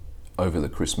over the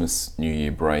Christmas New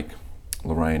Year break,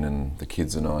 Lorraine and the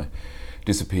kids and I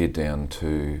disappeared down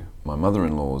to my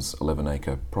mother-in-law's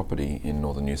 11-acre property in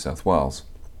northern New South Wales.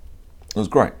 It was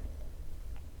great.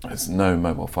 There's no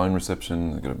mobile phone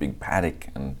reception, they've got a big paddock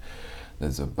and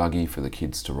there's a buggy for the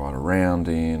kids to ride around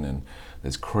in, and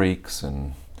there's creeks,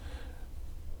 and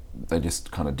they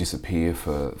just kind of disappear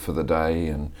for the day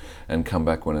and come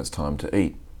back when it's time to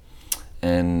eat.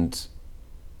 And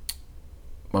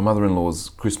my mother-in-law's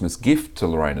Christmas gift to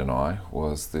Lorraine and I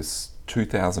was this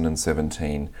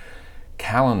 2017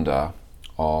 calendar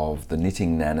of the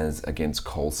Knitting Nanas Against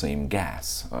Coal Seam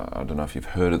Gas. I don't know if you've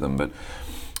heard of them, but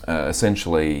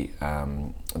essentially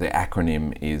the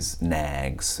acronym is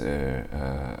NAGS,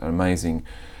 an amazing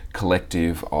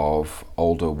collective of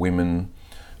older women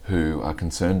who are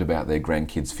concerned about their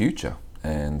grandkids' future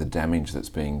and the damage that's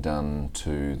being done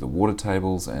to the water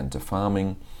tables and to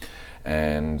farming.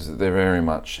 And they're very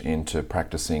much into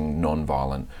practicing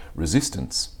non-violent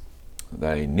resistance.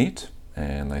 They knit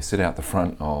and they sit out the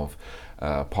front of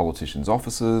politicians'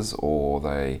 offices, or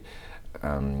they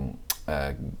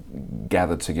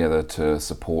gather together to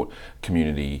support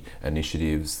community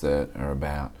initiatives that are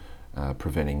about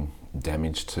preventing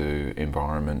damage to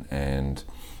environment and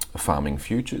farming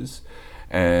futures.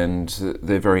 And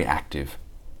they're very active.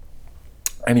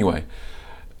 Anyway,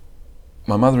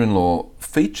 my mother-in-law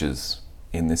features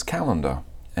in this calendar,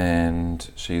 and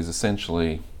she's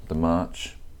essentially the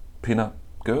March pin-up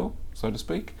girl, so to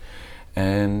speak,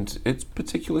 and it's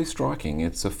particularly striking.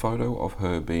 It's a photo of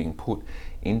her being put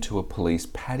into a police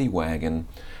paddy wagon,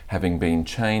 having been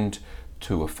chained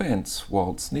to a fence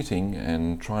whilst knitting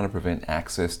and trying to prevent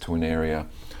access to an area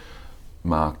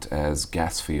marked as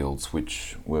gas fields,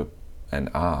 which were and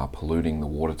are polluting the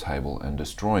water table and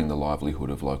destroying the livelihood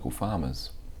of local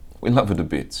farmers. We love her to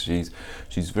bits.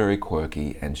 She's very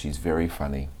quirky and she's very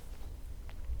funny.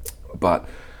 But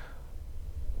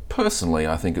personally,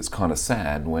 I think it's kind of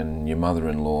sad when your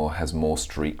mother-in-law has more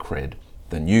street cred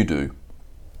than you do.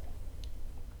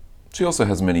 She also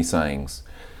has many sayings.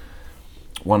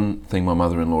 One thing my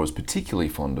mother-in-law is particularly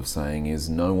fond of saying is,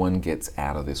 "No one gets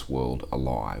out of this world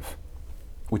alive,"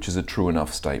 which is a true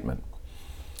enough statement.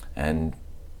 And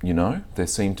you know, there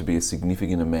seemed to be a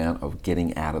significant amount of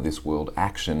getting out of this world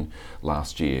action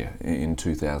last year in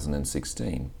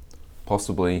 2016.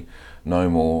 Possibly no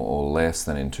more or less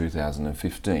than in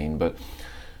 2015, but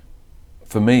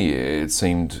for me it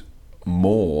seemed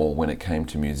more when it came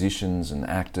to musicians and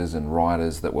actors and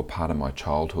writers that were part of my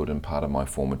childhood and part of my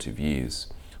formative years.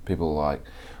 People like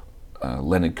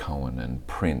Leonard Cohen and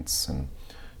Prince and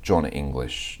John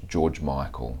English, George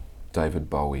Michael, David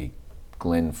Bowie,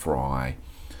 Glenn Fry,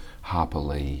 Harper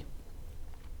Lee,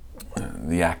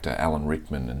 the actor Alan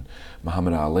Rickman, and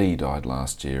Muhammad Ali died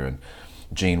last year, and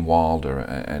Gene Wilder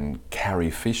and Carrie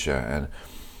Fisher, and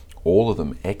all of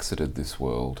them exited this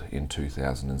world in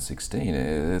 2016.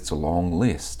 It's a long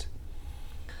list.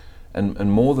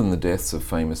 And more than the deaths of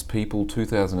famous people,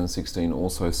 2016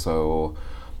 also saw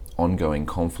ongoing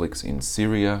conflicts in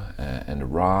Syria and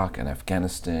Iraq and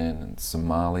Afghanistan and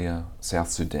Somalia, South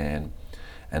Sudan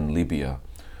and Libya.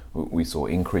 We saw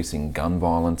increasing gun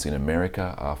violence in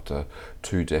America after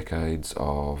 2 decades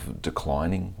of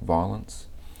declining violence.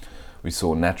 We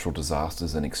saw natural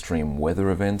disasters and extreme weather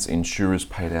events. Insurers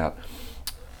paid out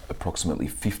approximately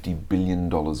 $50 billion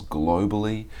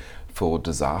globally for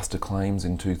disaster claims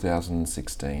in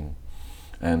 2016.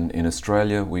 And in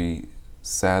Australia, we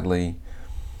sadly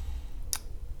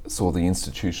saw the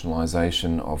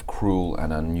institutionalisation of cruel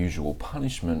and unusual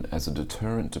punishment as a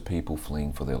deterrent to people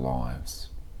fleeing for their lives.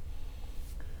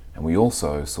 And we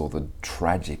also saw the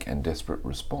tragic and desperate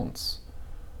response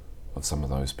of some of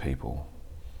those people.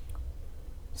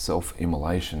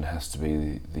 Self-immolation has to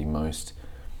be the most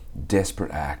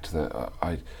desperate act that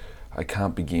I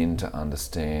can't begin to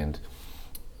understand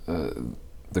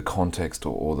the context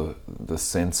or the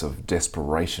sense of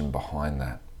desperation behind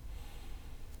that.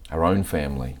 Our own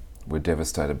family were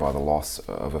devastated by the loss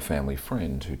of a family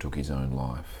friend who took his own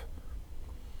life.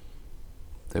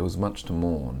 There was much to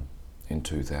mourn in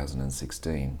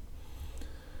 2016.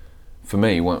 For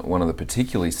me, one of the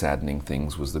particularly saddening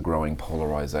things was the growing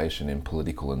polarisation in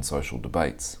political and social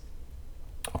debates.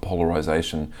 A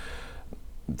polarisation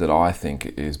that I think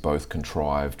is both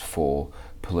contrived for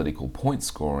political point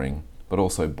scoring, but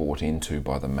also bought into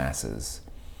by the masses.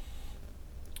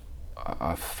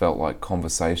 I felt like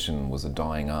conversation was a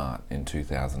dying art in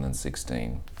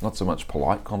 2016. Not so much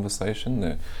polite conversation,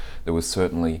 there was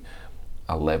certainly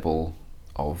a level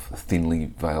of thinly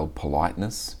veiled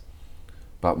politeness,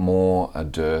 but more a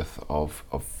dearth of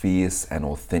fierce and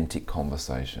authentic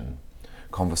conversation.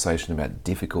 conversation about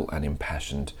difficult and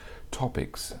impassioned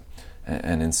topics.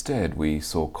 And instead, we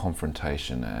saw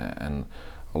confrontation and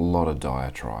a lot of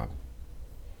diatribe.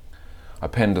 I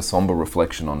penned a somber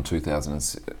reflection on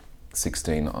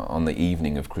 2016 on the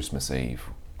evening of Christmas Eve,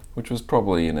 which was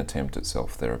probably an attempt at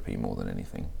self-therapy more than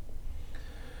anything.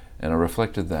 And I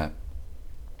reflected that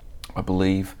I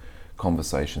believe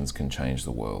conversations can change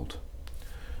the world.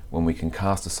 When we can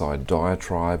cast aside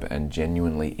diatribe and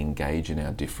genuinely engage in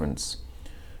our difference,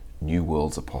 new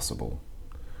worlds are possible.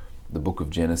 The book of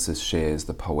Genesis shares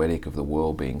the poetic of the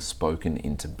world being spoken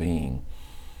into being.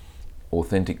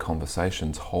 Authentic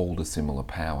conversations hold a similar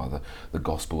power. The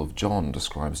Gospel of John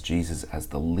describes Jesus as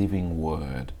the living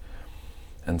Word.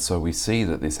 And so we see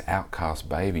that this outcast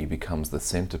baby becomes the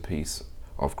centerpiece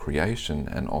of creation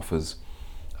and offers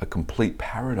a complete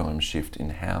paradigm shift in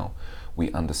how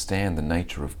we understand the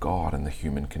nature of God and the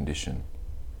human condition.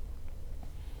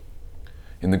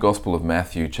 In the Gospel of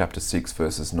Matthew, chapter 6,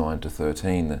 verses 9 to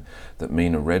 13, that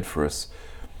Mina read for us,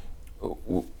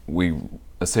 we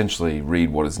essentially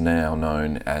read what is now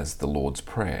known as the Lord's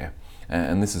Prayer.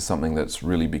 And this is something that's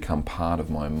really become part of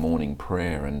my morning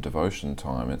prayer and devotion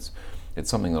time. It's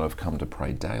something that I've come to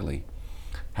pray daily.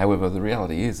 However, the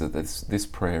reality is that this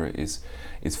prayer is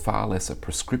far less a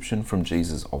prescription from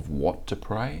Jesus of what to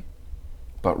pray,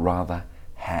 but rather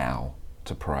how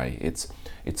to pray. It's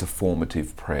a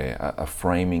formative prayer, a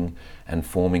framing and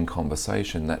forming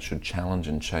conversation that should challenge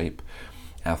and shape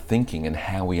our thinking and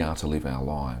how we are to live our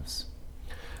lives.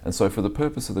 And so for the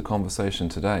purpose of the conversation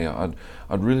today,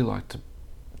 I'd really like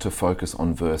to focus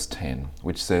on verse 10,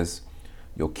 which says,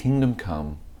 "Your kingdom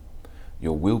come,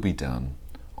 your will be done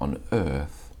on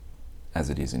earth as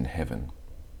it is in heaven."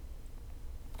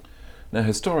 Now,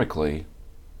 historically,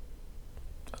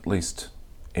 at least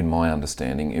in my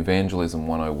understanding, Evangelism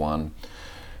 101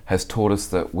 has taught us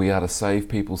that we are to save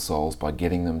people's souls by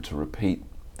getting them to repeat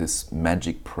this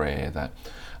magic prayer that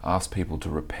asks people to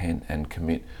repent and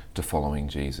commit to following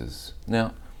Jesus.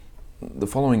 Now, the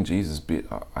following Jesus bit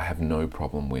I have no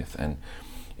problem with, and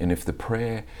if the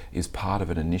prayer is part of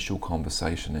an initial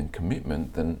conversation and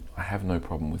commitment, then I have no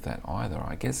problem with that either.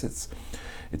 I guess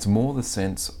it's more the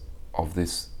sense of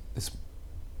this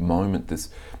moment,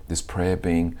 this prayer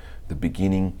being the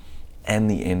beginning and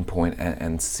the end point,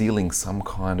 and sealing some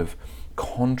kind of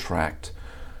contract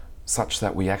such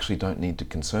that we actually don't need to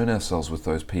concern ourselves with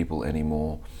those people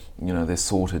anymore. You know, they're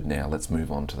sorted now, let's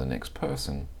move on to the next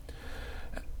person.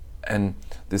 And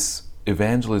this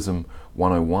Evangelism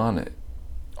 101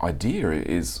 idea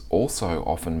is also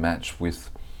often matched with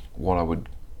what I would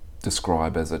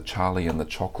describe as a Charlie and the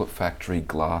Chocolate Factory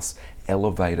glass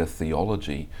elevator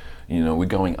theology. You know, we're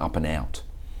going up and out.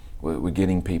 We're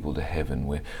getting people to heaven.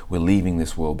 We're leaving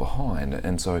this world behind.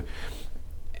 And so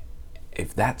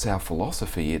if that's our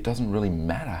philosophy, it doesn't really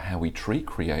matter how we treat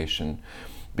creation,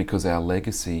 because our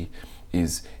legacy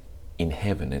is in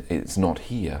heaven. It's not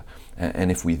here.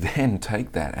 And if we then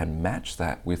take that and match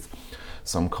that with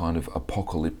some kind of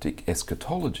apocalyptic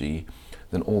eschatology,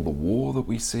 then all the war that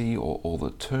we see, or all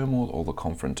the turmoil, all the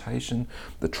confrontation,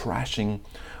 the trashing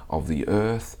of the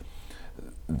earth,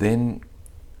 then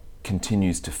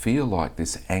continues to feel like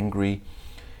this angry,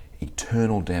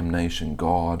 eternal damnation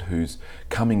God who's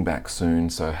coming back soon.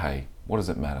 So hey, what does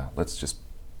it matter? Let's just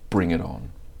bring it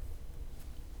on.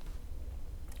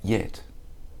 Yet,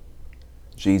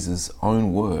 Jesus'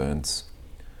 own words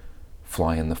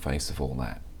fly in the face of all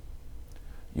that.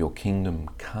 Your kingdom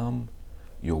come,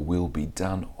 your will be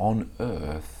done on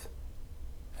earth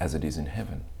as it is in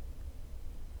heaven.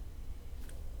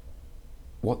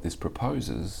 What this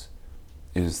proposes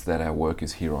is that our work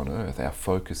is here on earth, our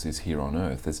focus is here on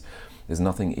earth. There's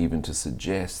nothing even to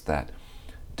suggest that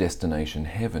destination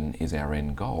heaven is our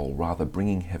end goal. Rather,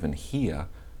 bringing heaven here,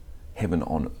 heaven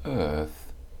on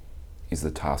earth, is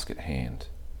the task at hand.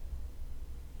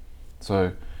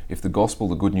 So if the gospel,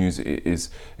 the good news, is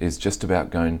just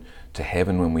about going to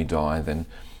heaven when we die, then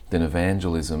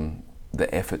evangelism,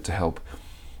 the effort to help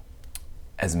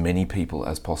as many people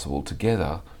as possible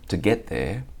together to get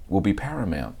there, will be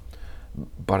paramount.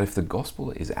 But if the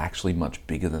gospel is actually much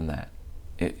bigger than that,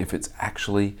 if it's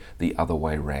actually the other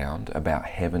way round, about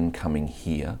heaven coming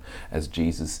here, as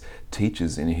Jesus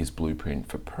teaches in his blueprint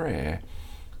for prayer,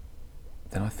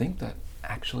 then I think that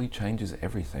actually changes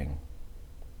everything.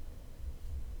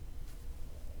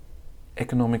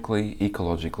 Economically,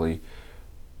 ecologically,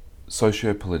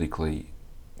 socio-politically,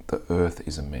 the earth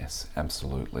is a mess,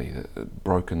 absolutely. The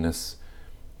brokenness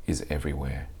is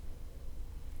everywhere.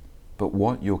 But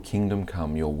what your kingdom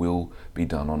come, your will be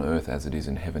done on earth as it is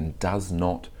in heaven does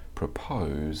not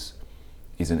propose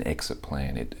is an exit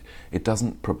plan. It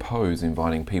doesn't propose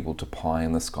inviting people to pie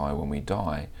in the sky when we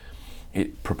die.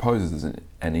 It proposes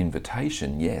an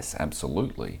invitation, yes,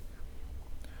 absolutely.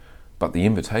 But the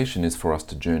invitation is for us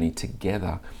to journey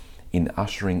together in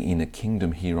ushering in a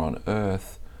kingdom here on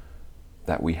earth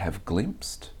that we have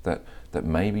glimpsed, that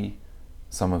maybe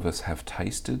some of us have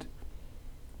tasted,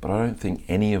 but I don't think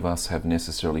any of us have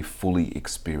necessarily fully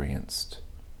experienced.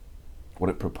 What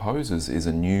it proposes is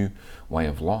a new way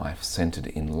of life centered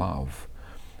in love,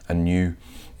 a new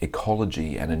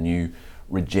ecology and a new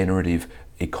regenerative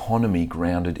economy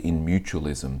grounded in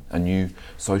mutualism, a new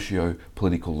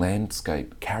socio-political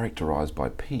landscape characterized by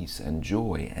peace and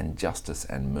joy and justice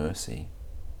and mercy.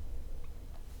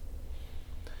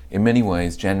 In many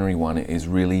ways, January 1 is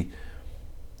really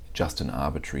just an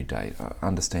arbitrary date. I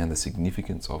understand the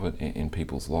significance of it in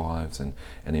people's lives and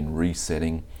in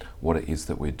resetting what it is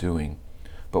that we're doing.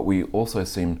 But we also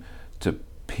seem to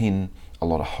pin a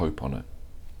lot of hope on it.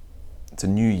 It's a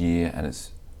new year and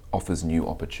it offers new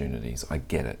opportunities. I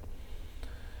get it.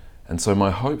 And so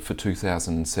my hope for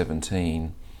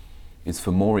 2017 is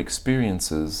for more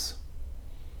experiences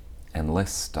and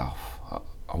less stuff.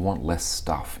 I want less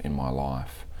stuff in my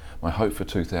life. My hope for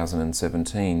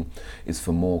 2017 is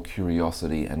for more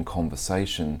curiosity and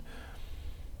conversation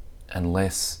and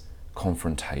less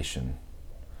confrontation.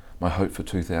 My hope for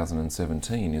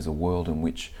 2017 is a world in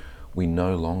which we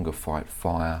no longer fight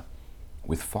fire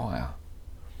with fire.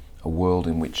 A world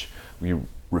in which we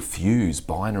refuse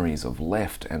binaries of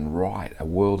left and right. A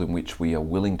world in which we are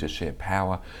willing to share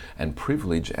power and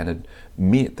privilege and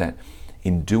admit that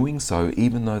in doing so,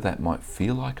 even though that might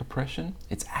feel like oppression,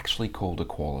 it's actually called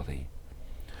equality.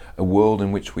 A world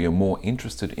in which we are more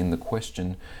interested in the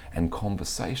question and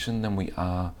conversation than we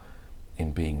are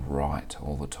in being right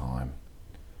all the time.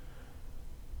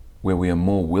 Where we are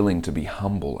more willing to be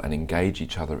humble and engage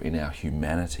each other in our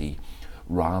humanity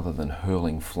rather than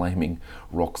hurling flaming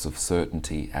rocks of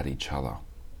certainty at each other.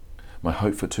 My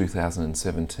hope for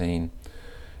 2017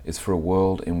 is for a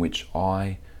world in which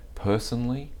I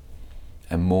personally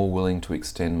am more willing to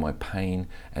extend my pain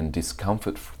and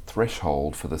discomfort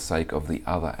threshold for the sake of the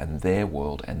other and their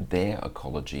world and their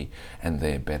ecology and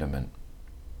their betterment.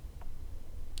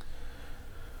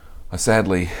 I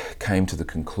sadly came to the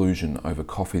conclusion over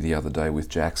coffee the other day with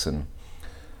Jackson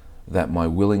that my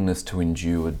willingness to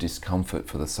endure discomfort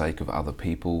for the sake of other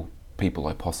people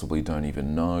I possibly don't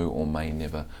even know or may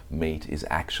never meet, is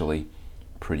actually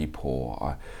pretty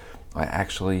poor. I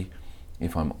actually,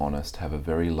 if I'm honest, have a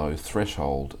very low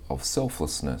threshold of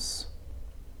selflessness.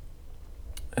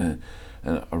 And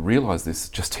I realise this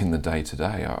just in the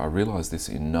day-to-day. I realise this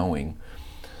in knowing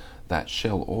that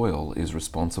Shell Oil is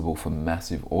responsible for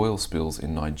massive oil spills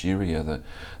in Nigeria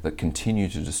that continue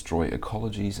to destroy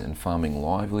ecologies and farming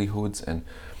livelihoods, and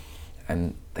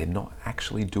they're not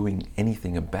actually doing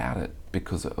anything about it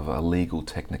because of a legal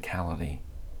technicality.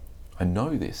 I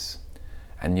know this,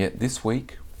 and yet this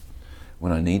week,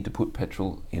 when I need to put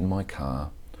petrol in my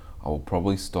car, I will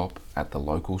probably stop at the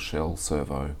local Shell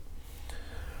servo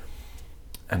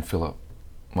and fill up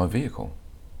my vehicle.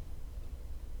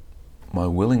 My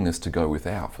willingness to go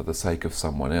without for the sake of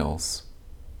someone else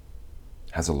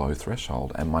has a low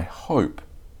threshold, and my hope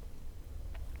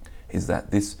is that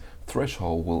this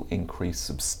threshold will increase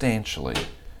substantially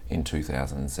in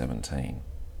 2017.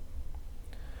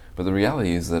 But the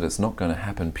reality is that it's not going to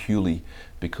happen purely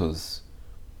because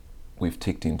we've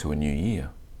ticked into a new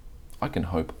year. I can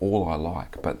hope all I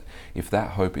like, but if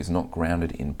that hope is not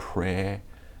grounded in prayer,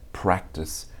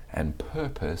 practice, and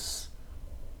purpose,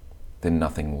 then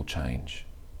nothing will change.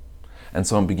 And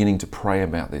so I'm beginning to pray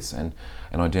about this and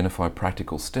identify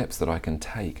practical steps that I can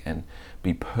take and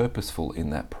be purposeful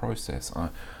in that process.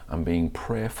 I'm being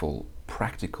prayerful,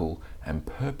 practical, and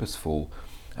purposeful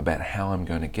about how I'm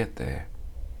going to get there.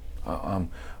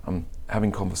 I'm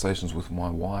having conversations with my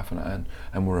wife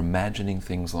and we're imagining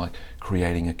things like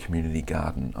creating a community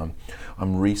garden.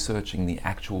 I'm researching the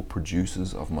actual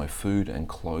producers of my food and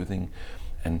clothing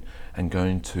and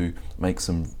going to make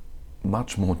some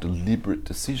much more deliberate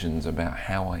decisions about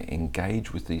how I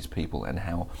engage with these people and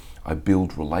how I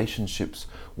build relationships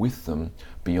with them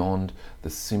beyond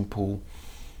the simple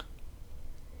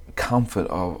comfort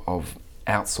of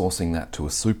outsourcing that to a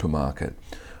supermarket.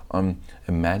 I'm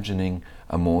imagining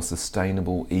a more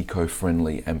sustainable,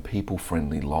 eco-friendly and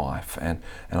people-friendly life, and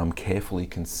I'm carefully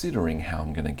considering how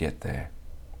I'm going to get there.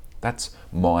 That's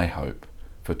my hope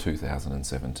for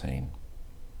 2017.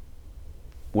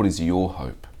 What is your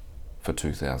hope for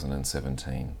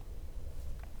 2017?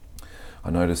 I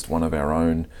noticed one of our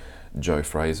own, Joe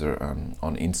Fraser,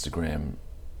 on Instagram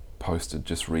posted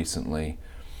just recently,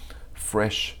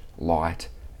 fresh light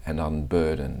and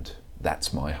unburdened.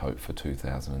 That's my hope for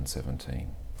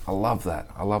 2017. I love that.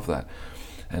 I love that.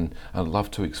 And I'd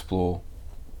love to explore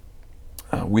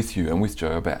with you and with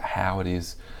Joe about how it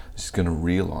is just going to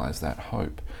realise that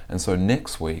hope. And so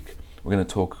next week, we're going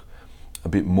to talk a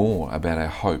bit more about our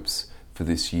hopes for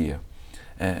this year.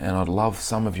 And I'd love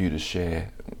some of you to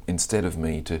share, instead of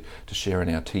me, to share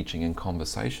in our teaching and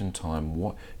conversation time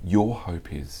what your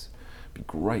hope is. It'd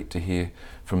be great to hear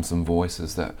from some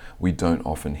voices that we don't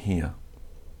often hear.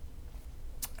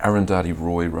 Arundhati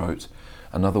Roy wrote,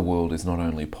 "Another world is not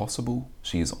only possible,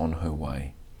 she is on her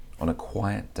way. On a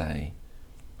quiet day,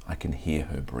 I can hear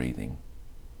her breathing."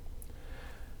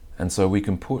 And so we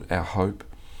can put our hope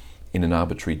in an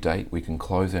arbitrary date. We can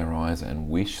close our eyes and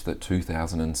wish that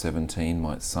 2017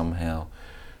 might somehow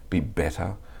be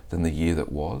better than the year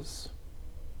that was.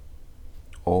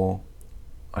 Or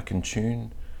I can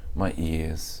tune my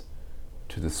ears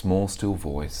to the small still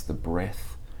voice, the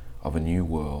breath of a new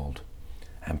world,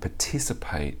 and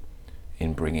participate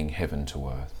in bringing heaven to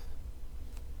earth.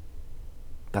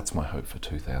 That's my hope for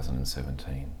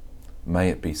 2017. May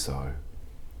it be so.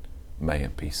 May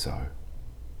it be so.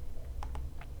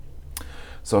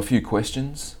 So a few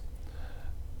questions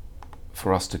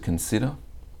for us to consider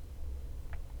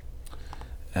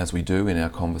as we do in our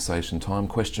conversation time.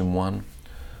 Question 1,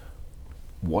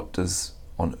 what does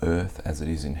on earth as it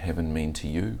is in heaven mean to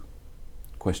you?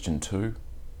 Question 2,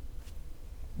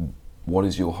 what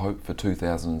is your hope for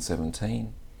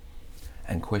 2017?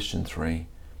 And question 3,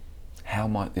 how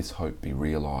might this hope be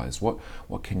realised?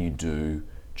 What can you do,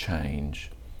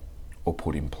 change, or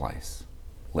put in place?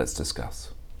 Let's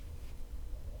discuss.